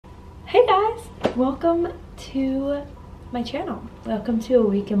Hey guys, welcome to my channel. Welcome to a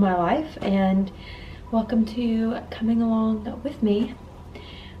week in my life and welcome to coming along with me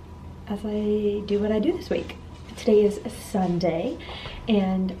as I do what I do this week. Today is Sunday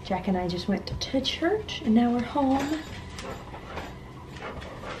and Jack and I just went to church and now we're home.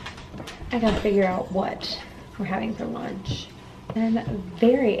 I gotta figure out what we're having for lunch. I'm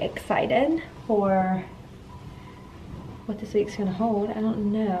very excited for what this week's gonna hold. I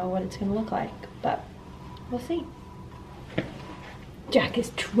don't know what it's gonna look like, but we'll see. Jack is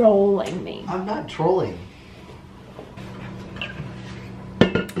trolling me. I'm not trolling.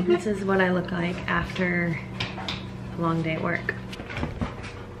 This is what I look like after a long day at work.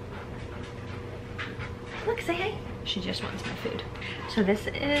 Look, say hey. She just wants my food. So this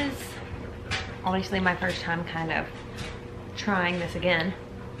is obviously my first time kind of trying this again.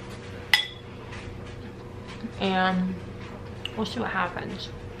 And we'll see what happens.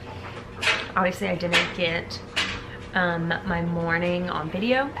 Obviously I didn't get my morning on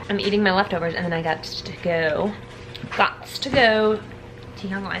video. I'm eating my leftovers and then I got to go to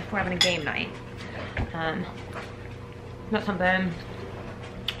Young Life. We're having a game night. Not something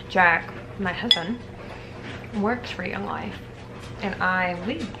Jack, my husband, works for Young Life and I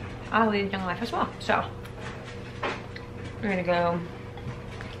lead Young Life as well. So we're gonna go,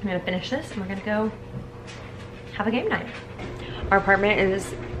 I'm gonna finish this and we're gonna go have a game night. Our apartment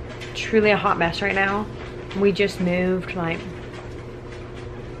is truly a hot mess right now. We just moved like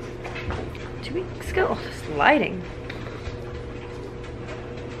 2 weeks ago. Oh, this lighting.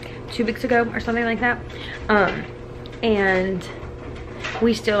 2 weeks ago or something like that. And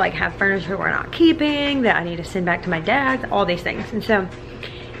we still like have furniture we're not keeping that I need to send back to my dad, all these things. And so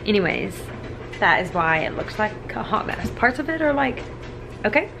anyways, that is why it looks like a hot mess. Parts of it are like,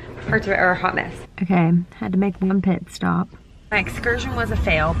 okay, parts of it are a hot mess. Okay, had to make one pit stop. My excursion was a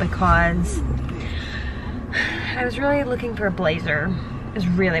fail because I was really looking for a blazer, is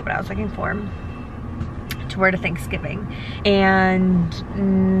really what I was looking for, to wear to Thanksgiving.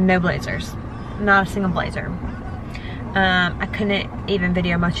 And no blazers, not a single blazer. I couldn't even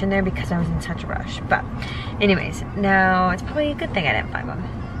video much in there because I was in such a rush. But anyways, now it's probably a good thing I didn't find one.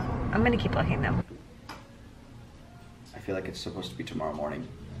 I'm gonna keep looking though. I feel like it's supposed to be tomorrow morning.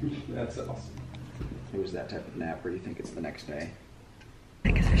 That's awesome. It was that type of nap, or do you think it's the next day?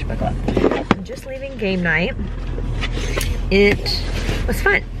 I guess I should buckle up. I'm just leaving game night. It was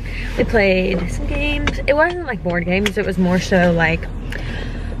fun. We played some games. It wasn't like board games, it was more so like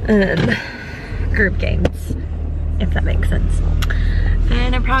group games, if that makes sense.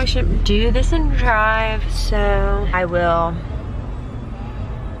 And I probably shouldn't do this and drive, so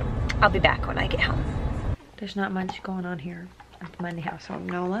I'll be back when I get home. There's not much going on here at the Monday household.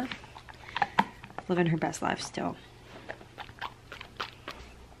 Nola living her best life still.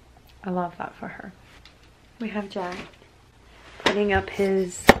 I love that for her. We have Jack putting up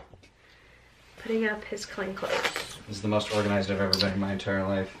his clean clothes. This is the most organized I've ever been in my entire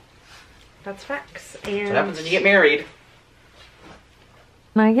life. That's facts. And That's what happens when you get married.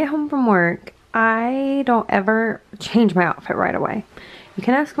 when I get home from work, I don't ever change my outfit right away. You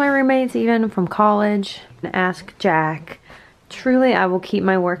can ask my roommates even from college and ask Jack. Truly, I will keep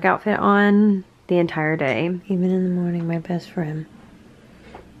my work outfit on the entire day. Even in the morning, my best friend.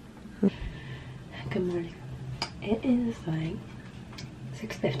 Good morning. It is like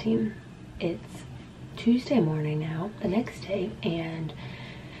 6:15. It's Tuesday morning now, the next day, and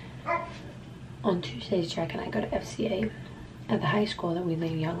on Tuesdays, Jack and I go to FCA at the high school that we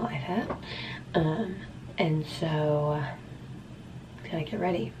leave Young Life at. And so, gotta get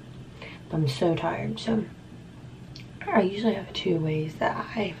ready. I'm so tired, so I usually have two ways that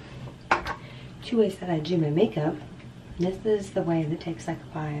I do my makeup. This is the way that takes like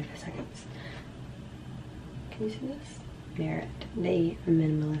 5 seconds. Can you see this? Very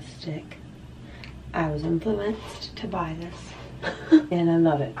minimalistic. I was influenced to buy this and I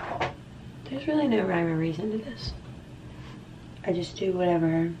love it. There's really no rhyme or reason to this. I just do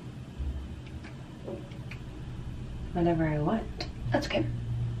whatever I want. That's okay.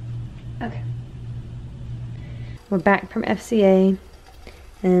 Okay. We're back from FCA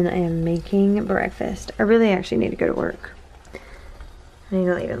and I am making breakfast. I really actually need to go to work. I need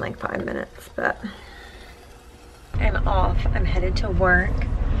to leave in like 5 minutes, but I'm off. I'm headed to work.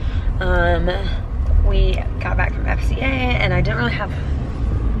 We got back from FCA and I didn't really have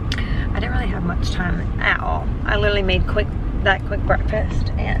much time at all. I literally made that quick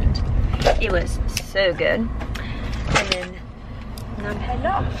breakfast and it was so good. And then I'm headed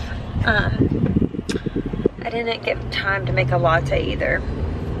off. I didn't get time to make a latte either.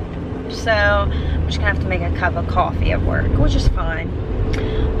 So I'm just gonna have to make a cup of coffee at work, which is fine.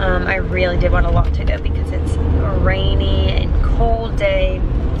 I really did want a latte though because it's a rainy and cold day.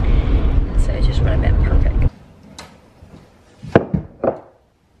 So it just would have been perfect.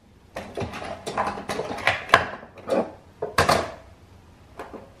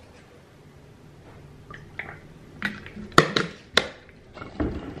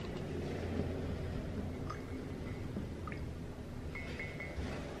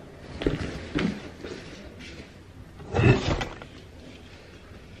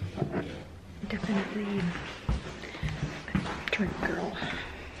 Definitely a drink girl,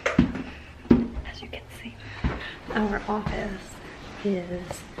 as you can see. Our office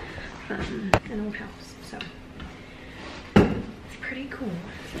is an old house, so it's pretty cool.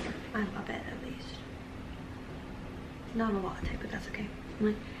 I love it, at least. Not a latte, but that's okay.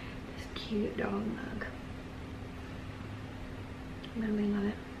 Like this cute dog mug. I really love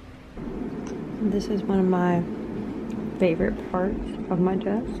it. This is one of my favorite parts of my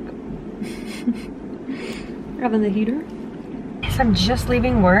desk. Having the heater. So I'm just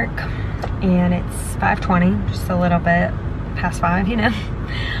leaving work and it's 5:20, just a little bit past 5, you know.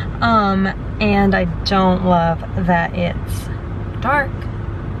 And I don't love that it's dark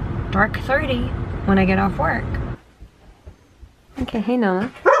 30 when I get off work. Okay, hey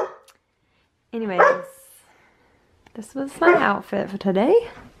Noah. Anyways, this was my outfit for today.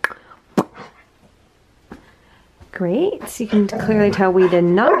 Great, so you can clearly tell we did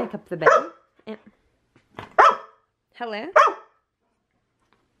not make up the bed. And hello? You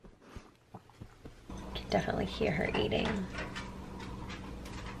can definitely hear her eating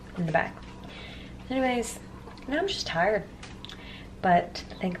in the back. Anyways, now I'm just tired. But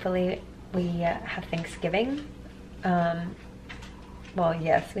thankfully we have Thanksgiving. Well,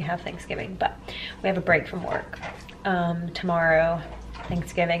 yes, we have Thanksgiving, but we have a break from work. Tomorrow,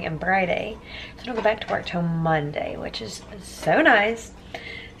 Thanksgiving, and Friday. So I don't go back to work till Monday, which is so nice.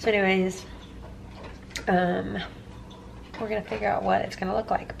 So anyways, we're gonna figure out what it's gonna look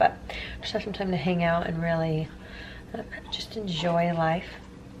like, but just have some time to hang out and really just enjoy life.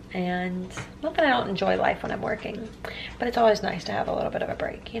 And not that I don't enjoy life when I'm working, but it's always nice to have a little bit of a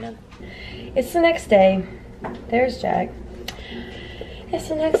break, you know? It's the next day. There's Jack. It's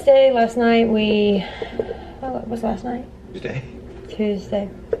the next day. Last night what was last night? Tuesday.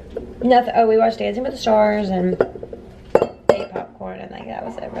 Nothing. Oh, we watched Dancing with the Stars and ate popcorn, and like that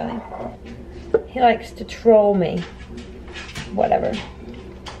was it, really. He likes to troll me. Whatever.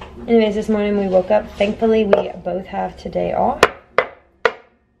 Anyways, this morning we woke up. Thankfully, we both have today off.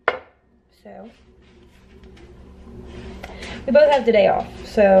 So we both have today off.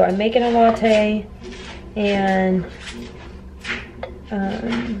 So I'm making a latte, and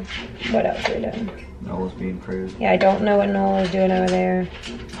what else are we doing? Noel's being crude. Yeah, I don't know what Noel is doing over there.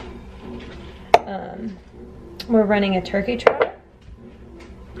 We're running a turkey trot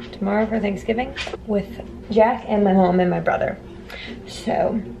tomorrow for Thanksgiving with Jack and my mom and my brother.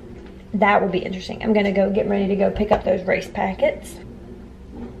 So that will be interesting. I'm gonna go get ready to go pick up those rice packets.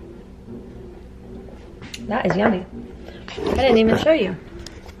 That is yummy. I didn't even show you.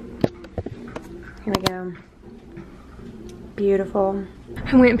 Here we go. Beautiful.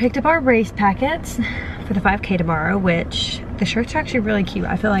 I went and picked up our race packets for the 5K tomorrow, which the shirts are actually really cute.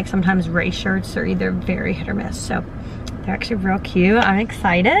 I feel like sometimes race shirts are either very hit or miss, so they're actually real cute. I'm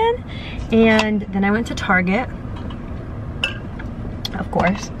excited. And then I went to Target, of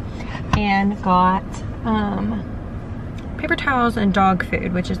course, and got paper towels and dog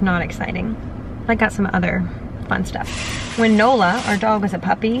food, which is not exciting. I got some other fun stuff. When Nola, our dog, was a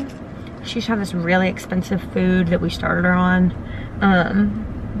puppy, she used to have this really expensive food that we started her on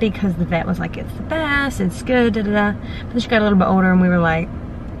because the vet was like, it's the best, it's good, da da da. But then she got a little bit older and we were like,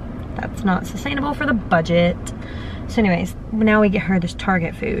 that's not sustainable for the budget. So anyways, now we get her this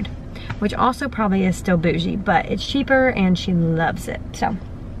Target food, which also probably is still bougie, but it's cheaper and she loves it. So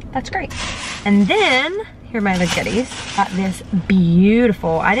that's great. And then, here are my other goodies. Got this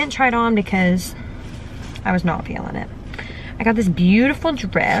beautiful, I didn't try it on because I was not feeling it. I got this beautiful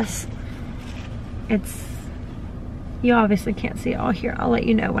dress. It's, you obviously can't see it all here. I'll let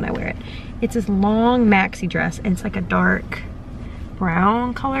you know when I wear it. It's this long maxi dress and it's like a dark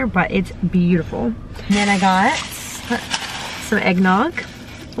brown color, but it's beautiful. And then I got some eggnog,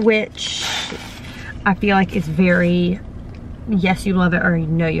 which I feel like is very, yes, you love it or you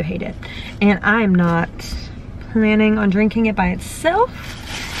know you hate it. And I'm not planning on drinking it by itself.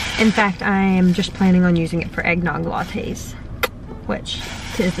 In fact, I am just planning on using it for eggnog lattes, which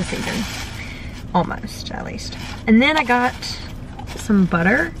is the season. Almost, at least. And then I got some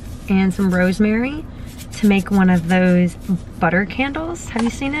butter and some rosemary to make one of those butter candles. Have you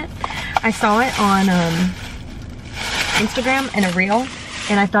seen it? I saw it on Instagram in a reel,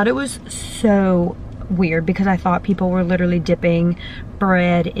 And I thought it was so weird because I thought people were literally dipping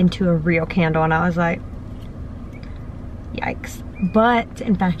bread into a real candle, and I was like, yikes. But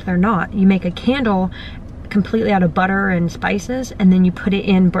in fact, they're not. You make a candle completely out of butter and spices, and then you put it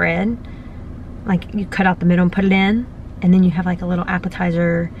in bread. Like, you cut out the middle and put it in, and then you have like a little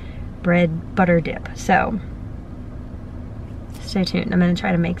appetizer bread butter dip. So stay tuned. I'm gonna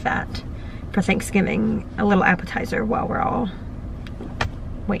try to make that for Thanksgiving, a little appetizer while we're all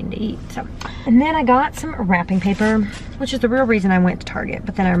waiting to eat. So, and then I got some wrapping paper, which is the real reason I went to Target,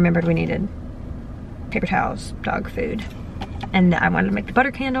 but then I remembered we needed paper towels, dog food, and I wanted to make the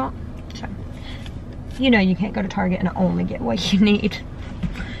butter candle. So, you know, you can't go to Target and only get what you need.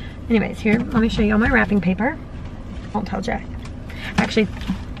 Anyways, here, let me show you all my wrapping paper. Won't tell Jack. Actually,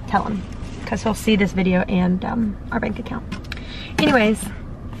 tell him, because he'll see this video and our bank account. Anyways,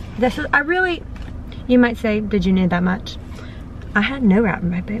 this is, you might say, did you need that much? I had no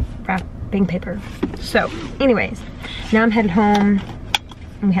wrapping paper. So, anyways, now I'm headed home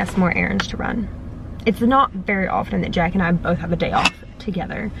and we have some more errands to run. It's not very often that Jack and I both have a day off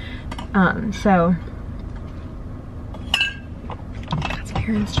together. So, got some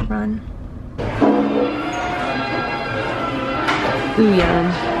errands to run. Ooh,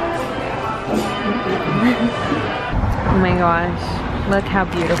 yum. Oh my gosh, look how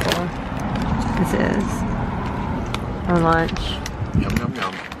beautiful this is. On lunch. Yum, yum,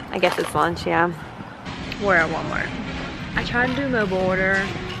 yum. I guess it's lunch, yeah. We're at Walmart. I tried to do mobile order,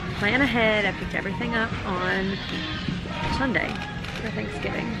 plan ahead. I picked everything up on Sunday for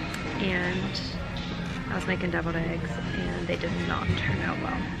Thanksgiving, and I was making deviled eggs, and they did not turn out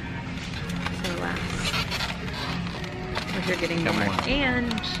well. So we're here getting dinner,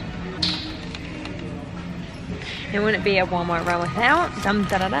 and it wouldn't be a Walmart run without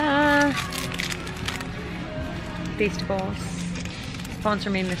Feastables. Sponsor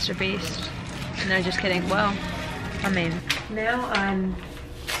me, Mr. Beast. No, just kidding. Well, I mean, now I'm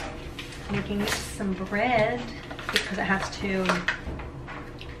making some bread because it has to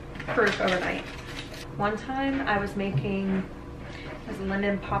proof overnight. One time I was making those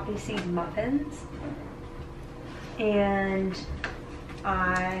lemon poppy seed muffins, and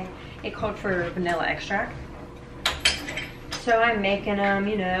it called for vanilla extract. So I'm making them,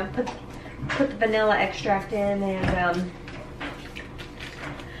 you know, put the vanilla extract in, and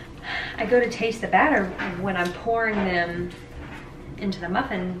I go to taste the batter when I'm pouring them into the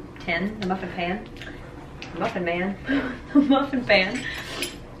muffin tin, the muffin pan, muffin man, the muffin pan,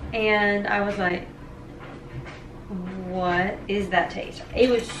 and I was like, what is that taste? It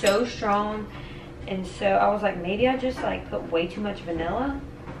was so strong, and so I was like, maybe I just like put way too much vanilla,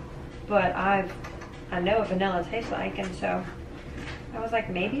 but I know what vanilla tastes like, and so I was like,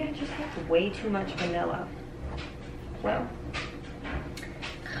 maybe I just have way too much vanilla. Well,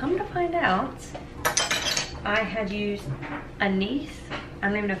 come to find out, I had used anise. I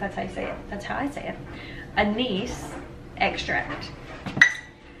don't even know if that's how you say it. That's how I say it. Anise extract.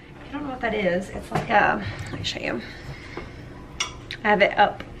 I don't know what that is. It's like a, let me show you. I have it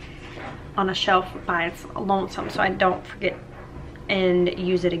up on a shelf by its lonesome so I don't forget and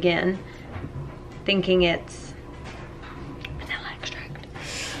use it again, thinking it's vanilla extract.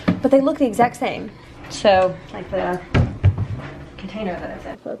 But they look the exact same. So, like the container that I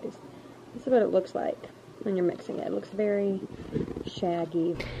said. Focus. This is what it looks like when you're mixing it. It looks very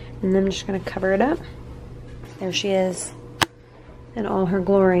shaggy. And then I'm just gonna cover it up. There she is in all her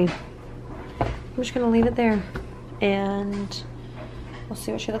glory. I'm just gonna leave it there and we'll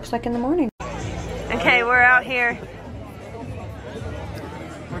see what she looks like in the morning. Okay, we're out here.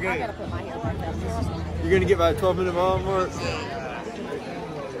 Okay. You're gonna get by 12-minute mile mark?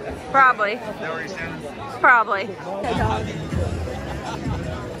 Probably. Is that what you're saying? Probably.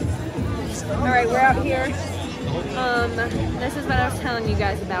 All right, we're out here. This is what I was telling you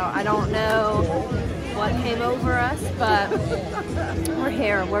guys about. I don't know what came over us, but we're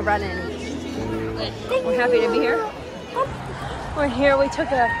here. We're running. We're happy to be here. We're here. We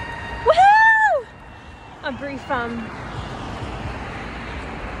took a woohoo! A brief moment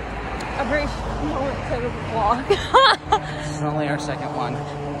to walk. This is only our second one.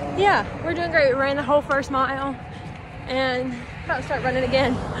 Yeah, we're doing great. We ran the whole first mile and about to start running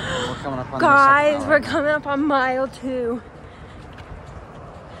again. We're coming up on guys, we're coming up on mile 2.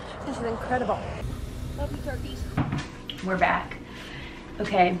 This is incredible. Love you, turkeys. We're back.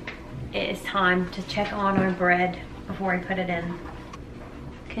 Okay, it is time to check on our bread before we put it in.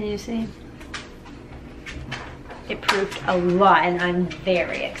 Can you see? It proofed a lot and I'm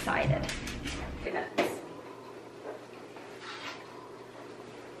very excited. 3 minutes.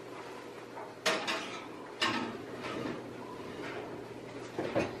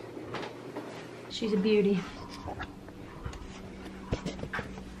 She's a beauty.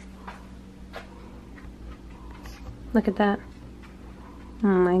 Look at that. Oh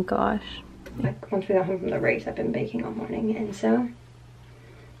my gosh. Like, once we got home from the race, I've been baking all morning, and so,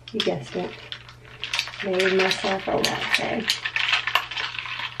 you guessed it, made myself a latte.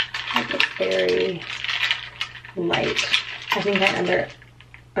 Like, it's very light. I think I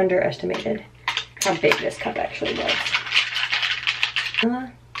underestimated how big this cup actually was.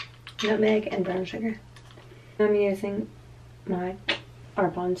 Vanilla, nutmeg, and brown sugar. I'm using my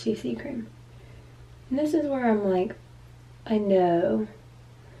Arbonne CC cream. And this is where I'm like, I know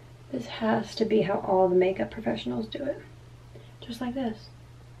this has to be how all the makeup professionals do it. Just like this.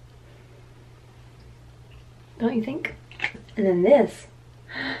 Don't you think? And then this,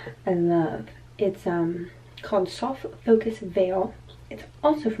 I love. It's called Soft Focus Veil. It's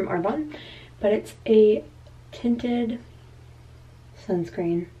also from Arbonne, but it's a tinted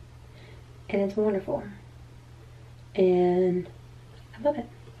sunscreen. And it's wonderful. And I love it.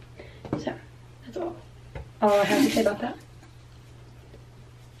 So, that's all I have to say about that.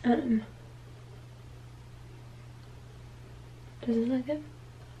 Does it look good?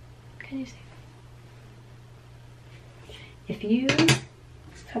 Can you see? If you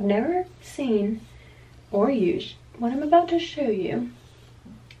have never seen or used what I'm about to show you,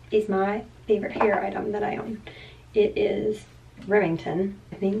 is my favorite hair item that I own. It is Remington.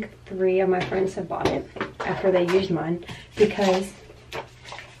 I think 3 of my friends have bought it after they used mine because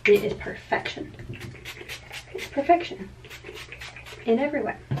it is perfection. It's perfection in every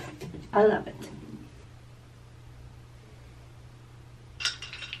way. I love it.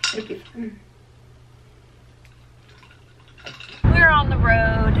 It'd be fun. We're on the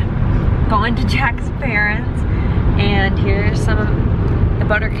road going to Jack's parents, and here's some of the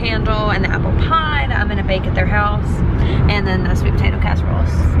butter candle and the apple pie that I'm gonna bake at their house, and then the sweet potato casseroles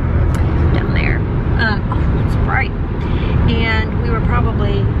down there. Oh, it's bright. And we were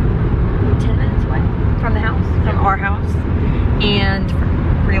probably 10 minutes away from the house, from our house, and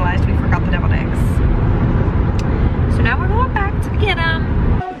realized we forgot the deviled eggs. So now we're going back to get them.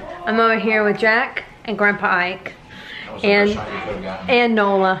 I'm over here with Jack and Grandpa Ike and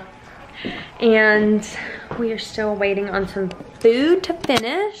Nola. And we are still waiting on some food to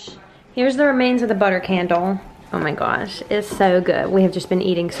finish. Here's the remains of the butter candle. Oh my gosh, it's so good. We have just been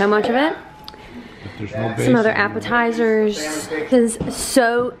eating so much of it. Some other appetizers. This is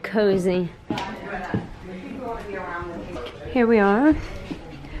so cozy. Here we are,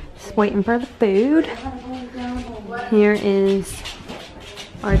 just waiting for the food. Here is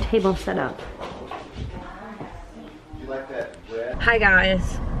our table set up. Hi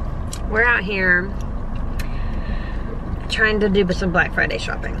guys, we're out here trying to do some Black Friday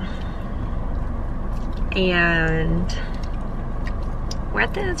shopping. And we're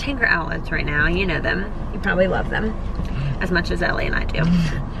at the Tanger Outlets right now. You know them. You probably love them as much as Ellie and I do.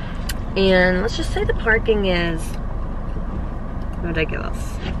 And let's just say the parking is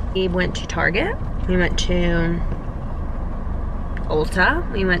ridiculous. We went to Target. We went to Ulta.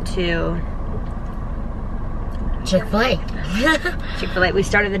 We went to Chick-fil-A. Chick-fil-A. We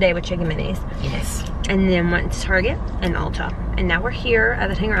started the day with Chicken Minis. Yes. And then went to Target and Ulta. And now we're here at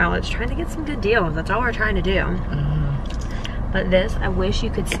the Tanger Outlets trying to get some good deals. That's all we're trying to do. But this, I wish you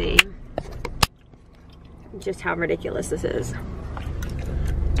could see just how ridiculous this is.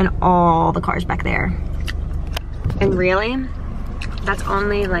 And all the cars back there. And really, that's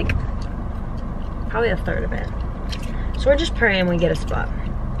only like probably a third of it. So we're just praying we get a spot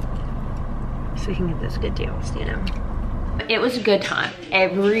so we can get those good deals, you know. It was a good time.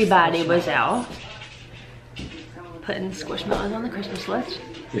 Everybody was out putting Squishmallows on the Christmas list.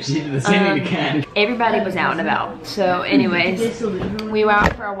 The same thing you can. Everybody was out and about. So anyways, we were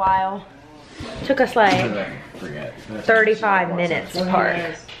out for a while. Took us like 35 minutes to park.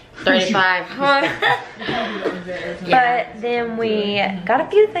 35. But then we got a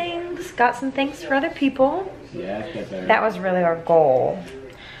few things, got some things for other people. Yeah, that was really our goal.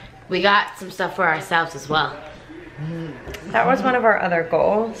 We got some stuff for ourselves as well. That was one of our other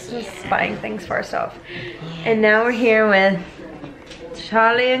goals, just buying things for ourselves. And now we're here with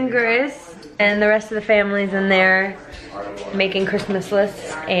Charlie and Grace, and the rest of the family's in there making Christmas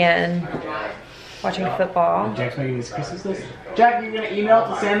lists and watching football. Jack's making his Christmas list. Jack, you gonna email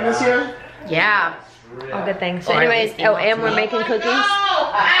to Santa this year? Yeah. All good things. So anyways, oh, and we're making cookies.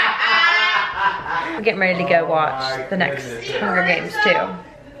 We're getting ready to go watch the next Hunger Games too.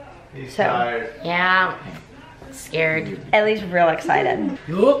 So Yeah. Scared. Ellie's real excited.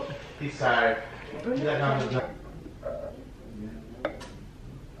 He's tired.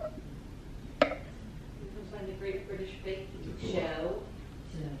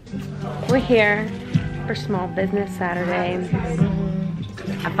 We're here for Small Business Saturday.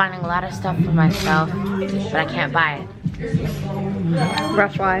 I'm finding a lot of stuff for myself, but I can't buy it.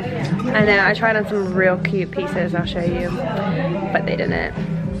 Rough life. I know, I tried on some real cute pieces, I'll show you, but they didn't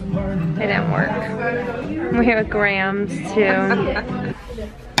work. We're here with Grams too.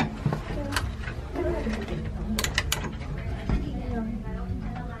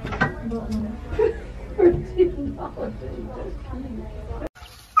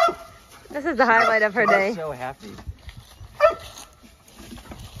 This is the highlight of her day. I'm so happy.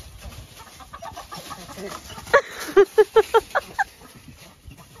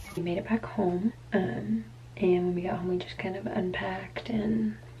 We made it back home, and when we got home we just kind of unpacked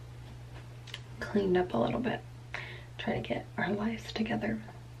and cleaned up a little bit. Try to get our lives together.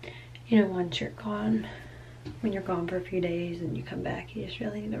 You know, once you're gone, when you're gone for a few days and you come back, you just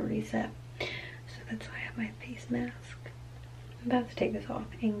really need to reset. So that's why I have my face mask. I'm about to take this off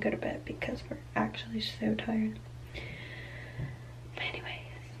and go to bed because we're actually so tired. But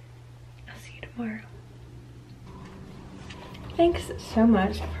anyways, I'll see you tomorrow. Thanks so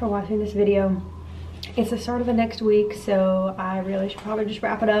much for watching this video. It's the start of the next week, so I really should probably just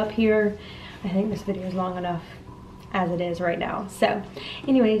wrap it up here. I think this video is long enough as it is right now. So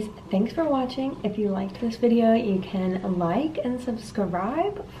anyways, thanks for watching. If you liked this video, you can like and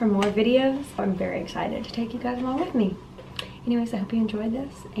subscribe for more videos. I'm very excited to take you guys along with me. Anyways, I hope you enjoyed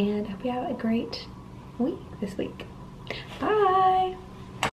this and I hope you have a great week this week. Bye!